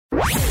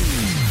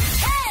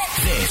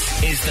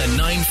This is the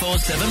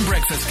 947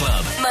 Breakfast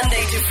Club.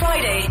 Monday to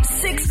Friday,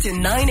 6 to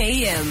 9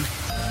 a.m.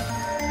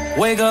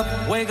 Wake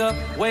up, wake up,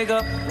 wake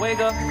up, wake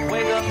up,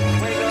 wake up,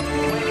 wake up.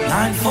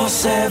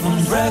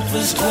 947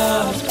 Breakfast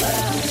Club.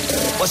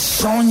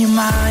 What's on your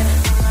mind?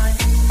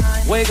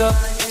 Wake up,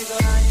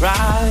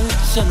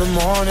 rise in the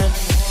morning.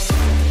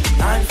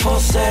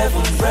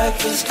 947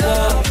 Breakfast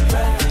Club.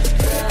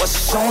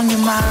 What's on your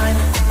mind?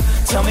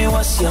 Tell me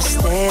what's your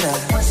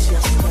status.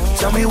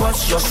 Tell me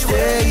what's your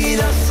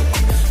status.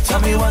 Tell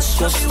me what's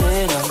your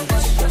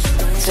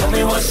status. Tell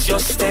me what's your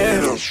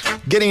status.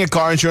 Getting a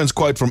car insurance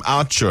quote from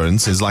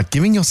Outsurance is like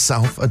giving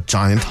yourself a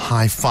giant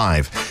high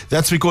five.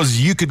 That's because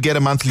you could get a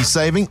monthly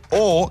saving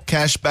or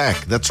cash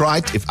back. That's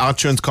right. If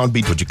Outsurance can't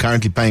beat what you're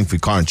currently paying for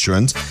your car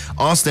insurance,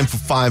 ask them for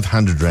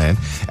 500 Rand.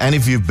 And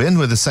if you've been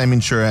with the same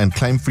insurer and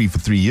claim free for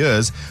 3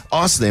 years,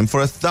 ask them for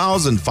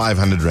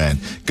 1,500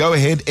 Rand. Go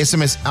ahead,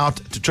 SMS out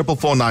to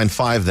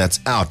 44495. That's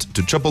out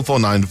to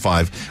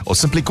 44495. Or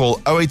simply call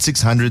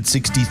 08600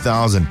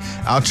 60,000.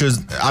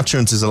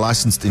 Outsurance is a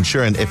licensed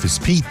insurer and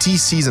FSP.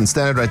 TCs and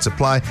standard rates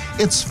apply.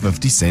 It's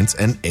 50 cents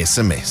an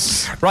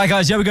SMS. Right,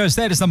 guys, here we go.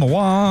 Status number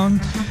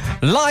 1.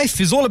 Life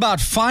is all about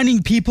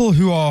finding people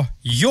who are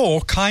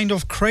your kind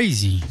of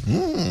crazy.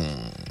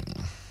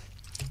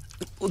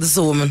 This is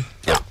a woman.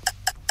 Yeah.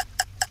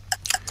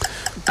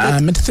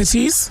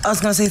 Mid-30s? I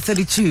was going to say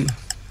 32.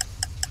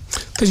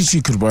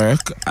 32 could work.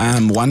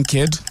 1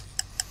 kid.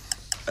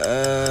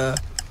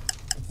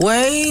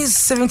 Weighs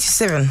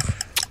 77.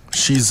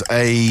 She's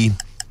I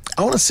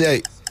want to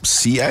say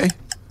CA.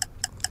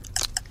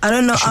 I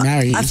don't know.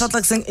 Married. I felt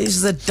like saying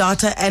she's a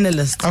data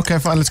analyst. Okay,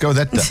 fine. Let's go with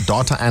that.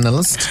 Data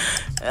analyst.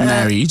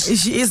 Married.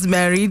 She is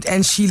married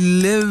and she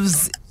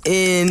lives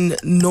in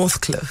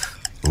Northcliffe.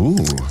 Ooh.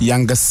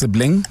 Youngest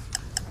sibling.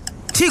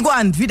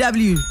 Tiguan,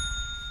 VW.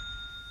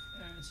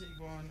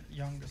 Tiguan,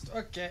 youngest.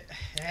 Okay.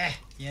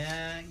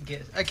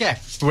 Okay,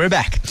 we're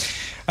back.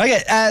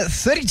 Okay,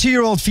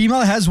 32-year-old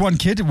female, has 1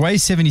 kid,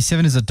 weighs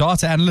 77, is a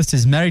data analyst,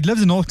 is married,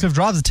 lives in Northcliffe,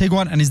 drives a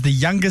Tiguan, and is the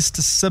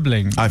youngest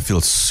sibling. I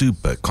feel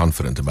super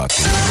confident about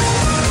this.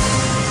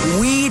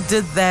 We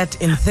did that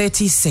in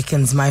 30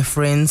 seconds, my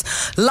friends.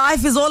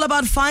 Life is all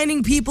about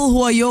finding people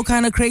who are your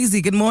kind of crazy.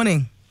 Good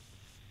morning.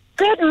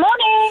 Good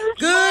morning.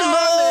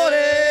 Good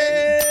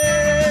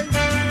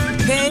morning.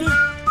 Ping,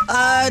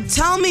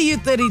 tell me you're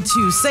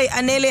 32. Say,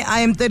 Anele,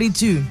 I am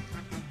 32.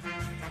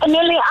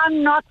 Nelly,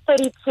 I'm not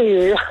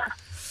 32.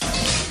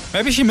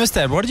 Maybe she missed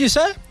that. What did you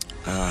say?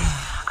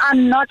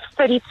 I'm not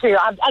 32.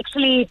 I've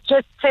actually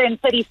just turned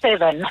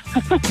 37.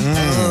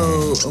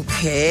 Oh,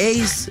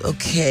 okay.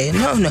 Okay.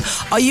 No.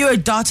 Are you a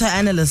data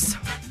analyst?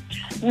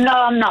 No,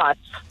 I'm not.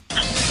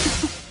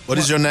 What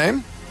is your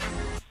name?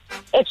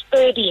 It's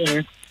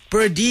Birdine.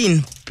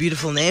 Birdine.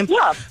 Beautiful name.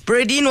 Yeah.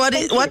 Birdine,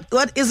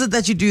 what is it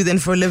that you do then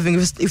for a living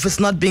if it's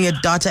not being a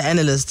data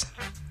analyst?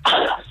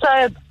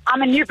 So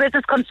I'm a new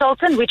business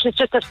consultant, which is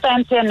just a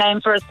fancier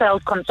name for a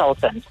sales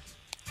consultant.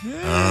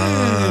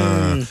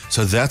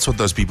 So that's what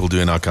those people do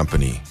in our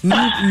company.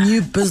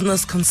 New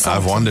business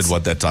consultant. I've wondered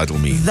what that title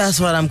means. That's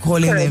what I'm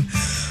calling them.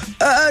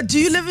 Do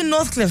you live in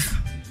Northcliffe?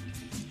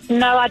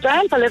 No, I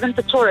don't. I live in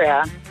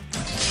Pretoria.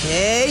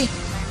 Okay.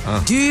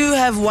 Do you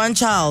have 1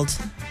 child?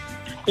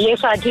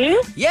 Yes, I do.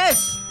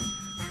 Yes.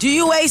 Do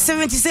you weigh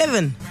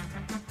 77?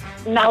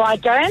 No, I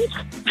don't.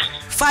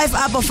 5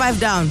 up or 5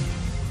 down?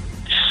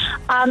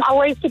 I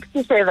weigh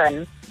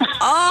 67.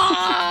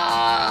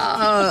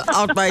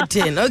 Out by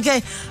 10.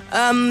 Okay.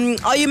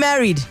 Are you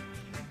married?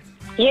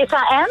 Yes,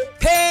 I am.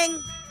 Ping.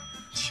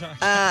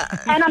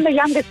 And I'm the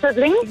youngest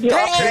sibling. You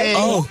are correct.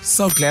 Oh,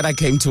 so glad I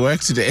came to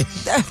work today.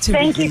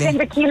 Thank you,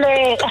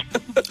 Tembekile.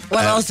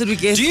 What else did we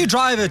get? Do you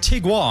drive a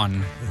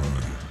Tiguan?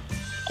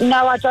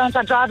 No, I don't.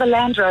 I drive a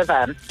Land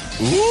Rover.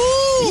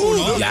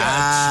 Ooh.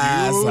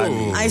 Yes,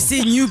 honey. I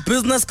see new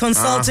business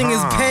consulting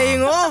is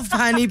paying off,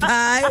 honey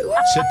pie.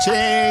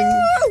 Cha-ching.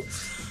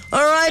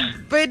 All right,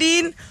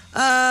 Birdine.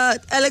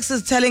 Alex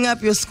is telling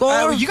up your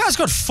score. You guys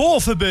got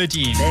 4 for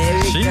Birdine.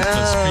 There we go.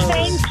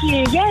 Thank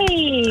you.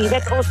 Yay.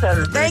 That's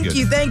awesome. Thank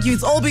you.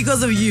 It's all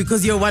because of you,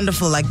 because you're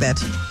wonderful like that.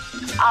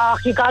 Oh,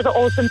 you guys are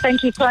awesome.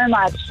 Thank you so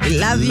much.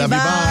 Love you,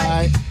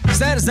 bye.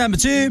 Status number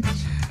 2.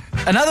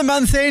 Another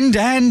month end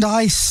and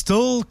I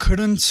still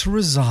couldn't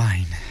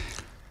resign.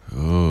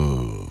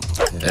 Ooh.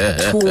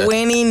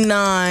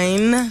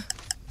 29.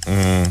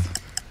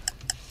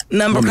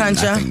 Number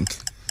cruncher.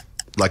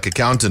 Like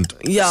accountant.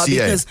 Yeah,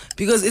 CA.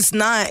 because it's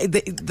not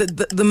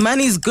the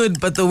money's good,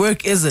 but the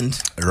work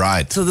isn't.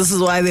 Right. So this is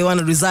why they want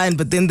to resign,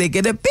 but then they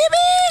get a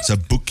baby. It's a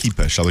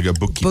bookkeeper. Shall we go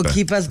bookkeeper?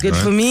 Bookkeeper's good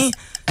for me.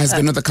 Has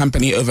been with the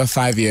company over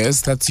 5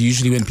 years. That's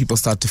usually when people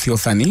start to feel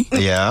funny.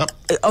 Yeah.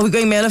 Are we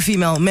going male or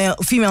female?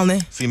 Female,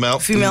 ne?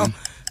 Female.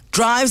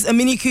 Drives a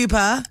Mini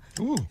Cooper.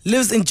 Ooh.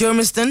 Lives in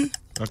Germiston.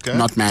 Okay.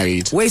 Not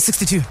married. Weighs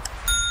 62.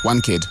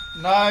 1 kid.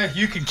 No,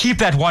 you can keep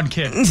that 1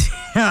 kid. It's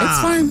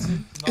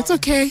fine. It's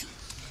okay.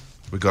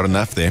 We got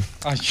enough there.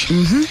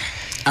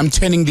 I'm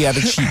turning the other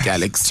cheek,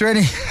 Alex.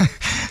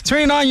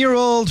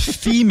 29-year-old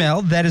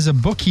female that is a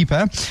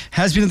bookkeeper,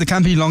 has been at the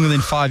company longer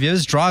than 5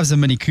 years, drives a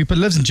Mini Cooper,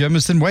 lives in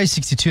Germiston, weighs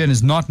 62 and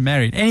is not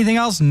married. Anything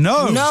else?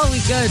 No. No, we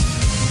good.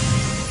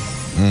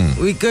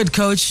 We good,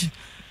 coach.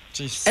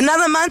 Jeez.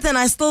 Another month and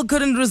I still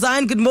couldn't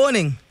resign. Good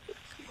morning.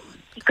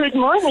 Good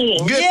morning.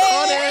 Good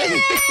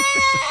morning.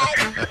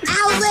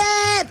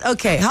 Albert!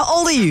 Okay, how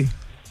old are you?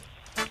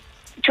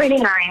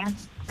 29.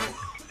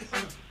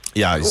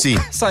 Yeah, you see,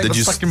 Sorry, did was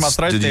you, stuck in my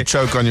throat did you there.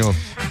 choke on your...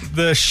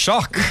 The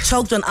shock.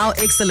 Choked on our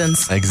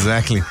excellence.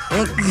 Exactly.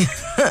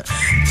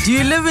 Do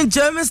you live in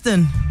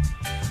Germiston?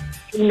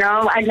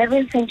 No, I live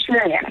in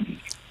Centurion.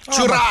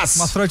 Churras!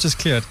 My throat just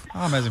cleared.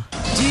 Oh, amazing.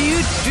 Do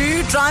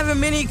you drive a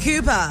Mini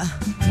Cooper?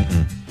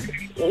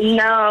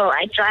 No,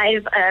 I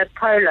drive a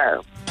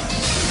Polo.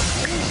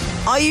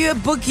 Are you a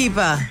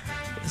bookkeeper?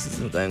 This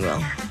isn't going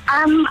well.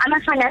 I'm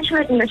a financial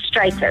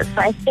administrator, so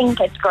I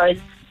think it goes.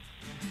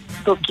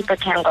 Bookkeeper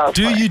can go.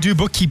 Do for you do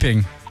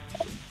bookkeeping?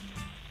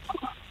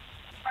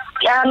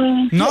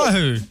 it. No.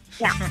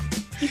 Yeah.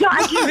 Yeah,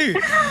 I do.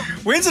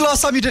 When's the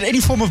last time you did any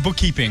form of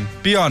bookkeeping?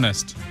 Be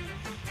honest.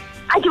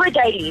 I do it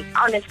daily,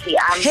 honestly.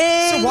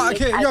 Hey! So why,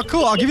 okay, yeah,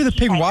 cool. I'll give you the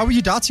ping. Why were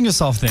you doubting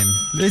yourself then?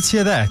 Let's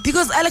hear that.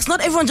 Because, Alex,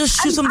 not everyone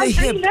just shoots from the I'm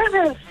hip. really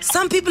nervous.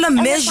 Some people are And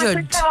it's my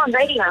measured. first time on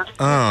radio.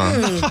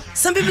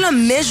 Some people are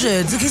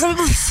measured. Okay, some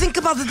people think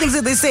about the things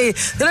that they say.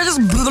 They're not just...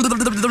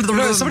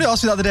 Somebody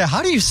asked me the other day,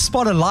 how do you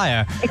spot a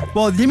liar?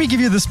 Well, let me give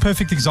you this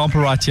perfect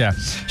example right here.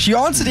 She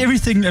answered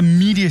everything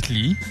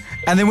immediately,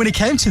 and then when it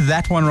came to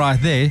that one right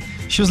there,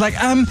 she was like,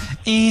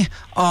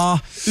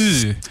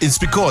 It's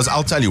because,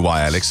 I'll tell you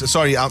why, Alex.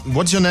 Sorry,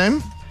 what's your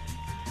name?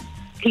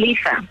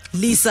 Lisa.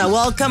 Lisa,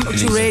 welcome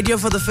to radio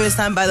for the first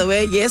time, by the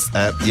way. Yes?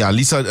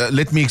 Lisa,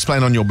 let me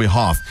explain on your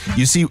behalf.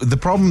 You see, the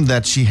problem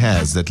that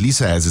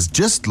Lisa has, is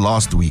just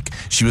last week,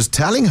 she was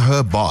telling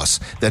her boss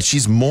that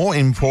she's more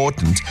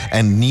important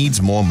and needs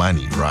more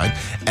money, right?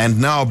 And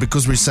now,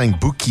 because we're saying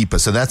bookkeeper,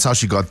 so that's how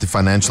she got the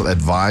financial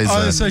advisor.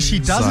 oh, so she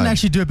doesn't side.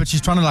 actually do it, but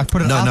she's trying to like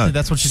put it out there.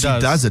 That's what she does.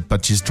 She does it,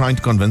 but she's trying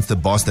to convince the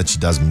boss that she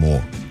does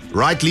more.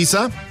 Right,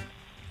 Lisa?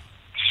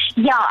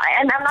 Yeah,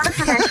 and I'm not a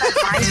financial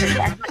advisor,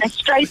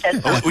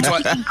 administrator. So Which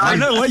one? I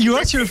know what you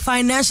actually.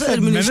 Financial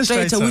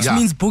administrator, which Yeah.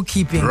 means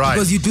bookkeeping, Right.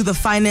 because you do the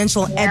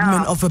financial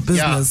admin of a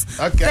business.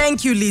 Yeah. Okay.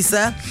 Thank you,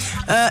 Lisa.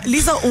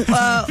 Lisa,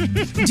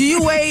 do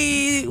you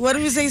weigh, what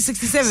did you say,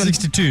 67?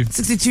 62.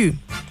 62.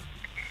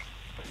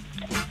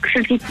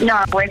 No,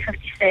 I weigh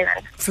 57.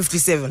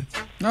 57.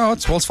 No,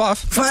 it's 5.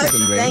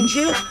 Thank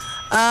you.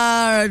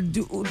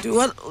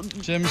 What?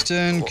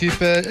 Jamestown,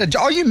 Cooper.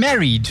 Are you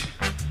married?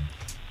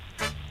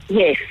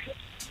 Yes.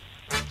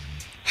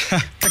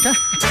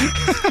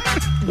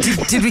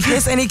 Did we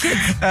kiss any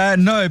kids?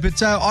 No, but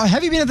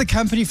have you been at the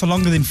company for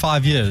longer than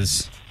 5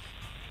 years?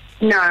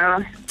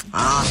 No.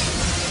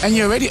 And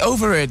you're already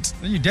over it.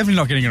 Then you're definitely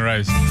not getting a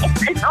raise.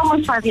 It's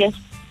almost 5 years.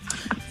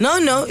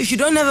 No. If you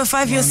don't have a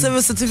 5-year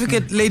service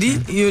certificate, lady,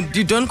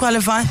 you don't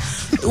qualify.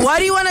 Why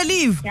do you want to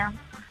leave? Yeah.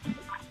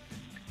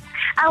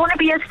 I want to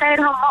be a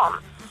stay-at-home mom.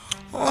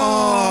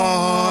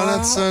 Oh,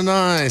 that's so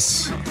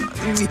nice.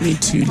 Me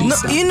too, No,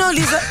 Lisa. you know,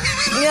 Lisa,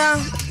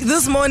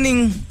 this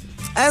morning,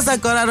 as I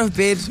got out of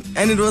bed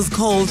and it was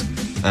cold,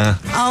 I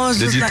was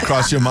Did just you like,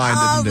 cross your mind,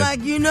 I was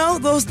didn't it?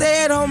 like, those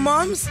stay-at-home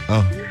moms,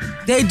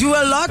 they do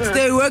a lot,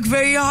 they work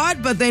very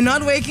hard, but they're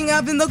not waking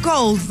up in the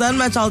cold. That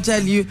much I'll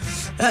tell you.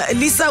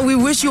 Lisa, we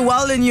wish you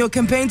well in your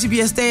campaign to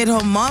be a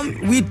stay-at-home mom.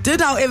 We did,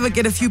 however,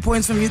 get a few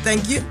points from you.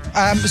 Thank you.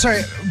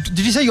 Sorry, did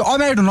you say you are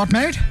married or not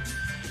married?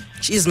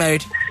 She's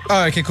married.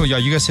 Oh, okay, cool. Yeah,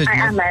 you guys said I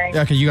am married.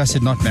 Yeah, okay, you guys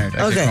said not married.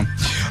 Okay. Okay. Cool.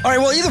 All right.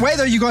 Well, either way,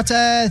 though, you got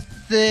the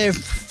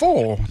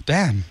 4.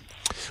 Damn.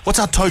 What's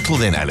our total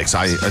then, Alex?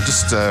 I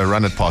just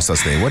run it past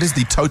us there. What is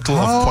the total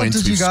of How points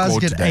did we've you guys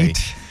scored get today? 8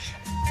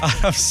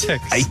 out of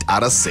 6? 8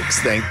 out of 6.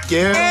 Thank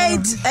you. 8.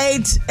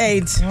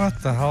 What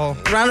the hell?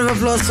 Round of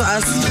applause for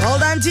us.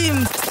 Hold on,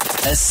 team.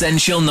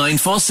 Essential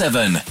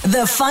 947.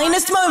 The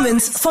finest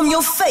moments from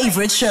your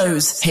favorite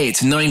shows. Hit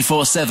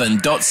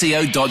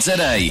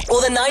 947.co.za.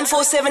 Or the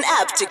 947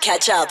 app to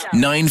catch up.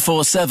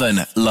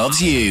 947 loves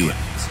you.